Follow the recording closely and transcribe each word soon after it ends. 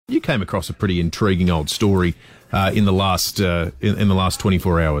you came across a pretty intriguing old story in the last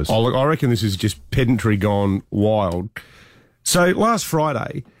 24 hours. Oh, look, I reckon this is just pedantry gone wild. So last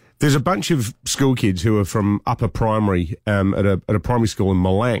Friday, there's a bunch of school kids who are from upper primary at a primary school in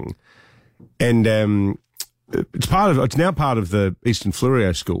Malang, and it's now part of the Eastern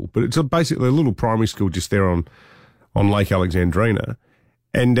Flurio School, but it's basically a little primary school just there on Lake Alexandrina,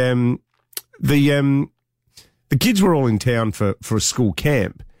 and the kids were all in town for a school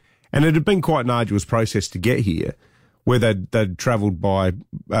camp, and it had been quite an arduous process to get here, where they'd travelled by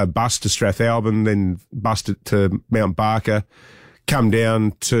bus to Strathalbyn, then bussed it to Mount Barker, come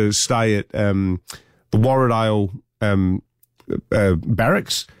down to stay at the Warradale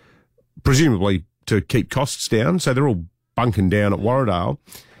barracks, presumably to keep costs down. So they're all bunking down at Warradale,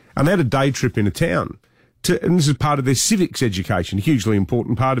 and they had a day trip into town. And this is part of their civics education, a hugely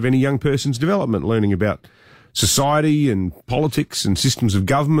important part of any young person's development, learning about society and politics and systems of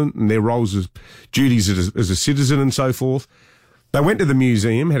government and their roles as duties as a citizen and so forth. They went to the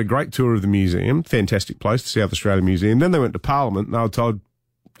museum, had a great tour of the museum, fantastic place, the South Australia Museum. Then they went to Parliament and they were told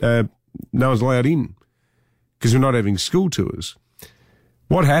no one's allowed in because we're not having school tours.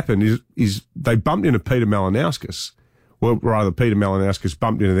 What happened is they bumped into Peter Malinauskas. Well, rather, Peter Malinauskas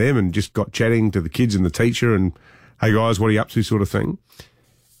bumped into them and just got chatting to the kids and the teacher and, hey guys, what are you up to, sort of thing.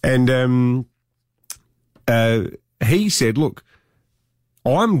 And he said, look,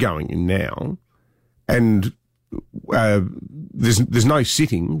 I'm going in now and there's no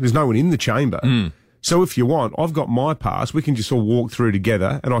sitting, there's no one in the chamber. Mm. So if you want, I've got my pass, we can just all walk through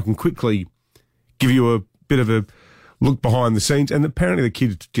together and I can quickly give you a bit of a look behind the scenes. And apparently the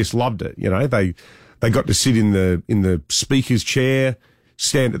kids just loved it. You know, they got to sit in the speaker's chair,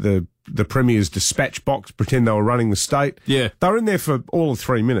 stand at the Premier's dispatch box, pretend they were running the state. Yeah. They were in there for all of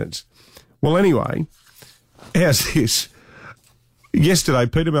 3 minutes. Well, anyway, how's this? Yesterday,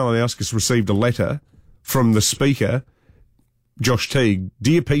 Peter Malinauskas received a letter from the Speaker, Josh Teague.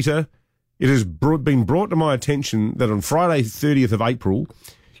 Dear Peter, it has been brought to my attention that on Friday, 30th of April,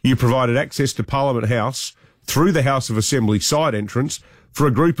 you provided access to Parliament House through the House of Assembly side entrance for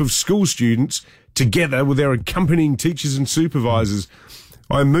a group of school students together with their accompanying teachers and supervisors.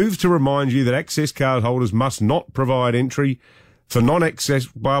 I move to remind you that access card holders must not provide entry for non-access,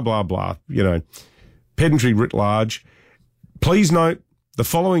 blah, blah, blah, you know, pedantry writ large. Please note the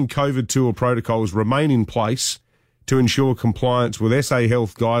following COVID tour protocols remain in place to ensure compliance with SA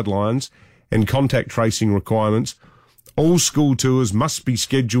Health guidelines and contact tracing requirements. All school tours must be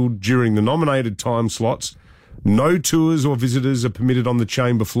scheduled during the nominated time slots. No tours or visitors are permitted on the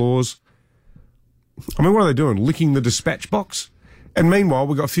chamber floors. I mean, what are they doing? Licking the dispatch box? And meanwhile,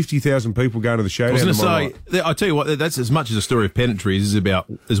 we've got 50,000 people going to the showdown. I was going to say, I tell you what, that's as much as a story of pedantry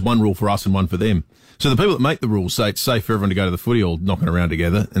is one rule for us and one for them. So the people that make the rules say it's safe for everyone to go to the footy all knocking around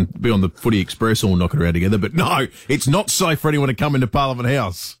together and be on the Footy Express all knocking around together. But no, it's not safe for anyone to come into Parliament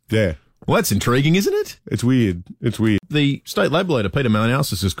House. Yeah. Well, that's intriguing, isn't it? It's weird. It's weird. The State Labor leader, Peter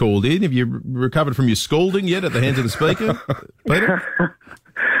Malinauskas, has called in. Have you recovered from your scalding yet at the hands of the Speaker, Peter?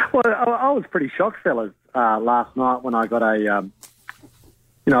 Well, I was pretty shocked, fellas, last night when I got a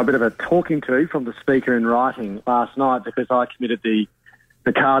bit of a talking to from the Speaker in writing last night because I committed the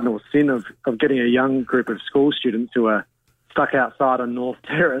cardinal sin of getting a young group of school students who are stuck outside on North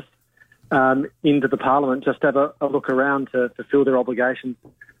Terrace into the Parliament just to have a look around to fulfil their obligations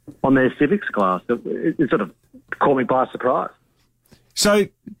on their civics class. It sort of caught me by surprise. So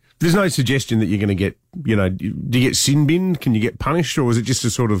there's no suggestion that you're going to get, do you get sin binned? Can you get punished? Or is it just a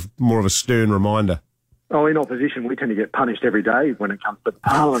sort of more of a stern reminder? Oh, in opposition, we tend to get punished every day when it comes to the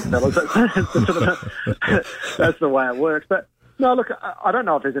Parliament, fellas. That's the way it works. But no, look, I don't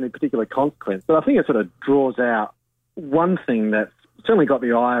know if there's any particular consequence, but I think it sort of draws out one thing that's certainly got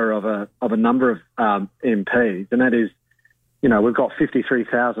the ire of a number of MPs, and that is, we've got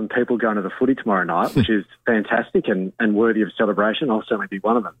 53,000 people going to the footy tomorrow night, which is fantastic and worthy of celebration. I'll certainly be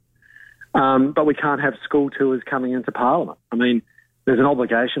one of them. But we can't have school tours coming into Parliament. I mean, there's an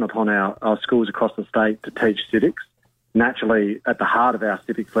obligation upon our schools across the state to teach civics. Naturally, at the heart of our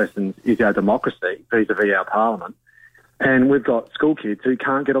civics lessons is our democracy vis-a-vis our Parliament. And we've got school kids who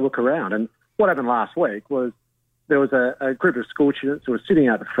can't get a look around. And what happened last week was there was a group of school students who were sitting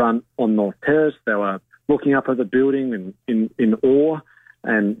out the front on North Terrace. They were looking up at the building in awe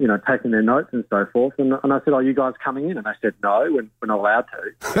and, taking their notes and so forth. And I said, are you guys coming in? And they said, no, we're not allowed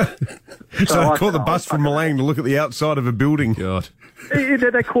to. so I caught the bus from Malang to look at the outside of a building. God.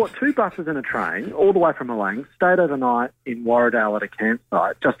 They caught 2 buses and a train all the way from Malang, stayed overnight in Warradale at a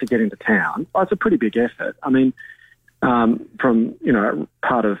campsite just to get into town. Oh, it's a pretty big effort. I mean, from,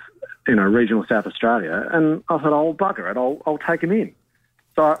 part of, regional South Australia. And I thought, bugger it, I'll take them in.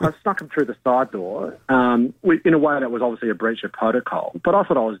 So I snuck them through the side door in a way that was obviously a breach of protocol. But I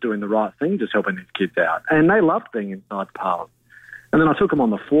thought I was doing the right thing, just helping these kids out. And they loved being inside the Parliament. And then I took them on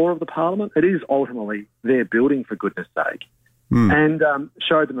the floor of the Parliament. It is ultimately their building, for goodness sake. And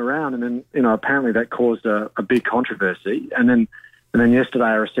showed them around. And then, apparently that caused a big controversy. And then yesterday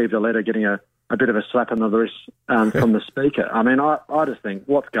I received a letter getting a bit of a slap on the wrist from the Speaker. I mean, I just think,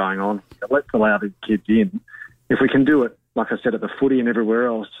 what's going on? Let's allow these kids in. If we can do it, like I said, at the footy and everywhere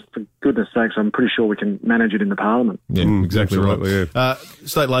else, for goodness sakes, I'm pretty sure we can manage it in the Parliament. Yeah, exactly right. Yeah.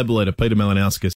 State Labor leader Peter Malinauskas.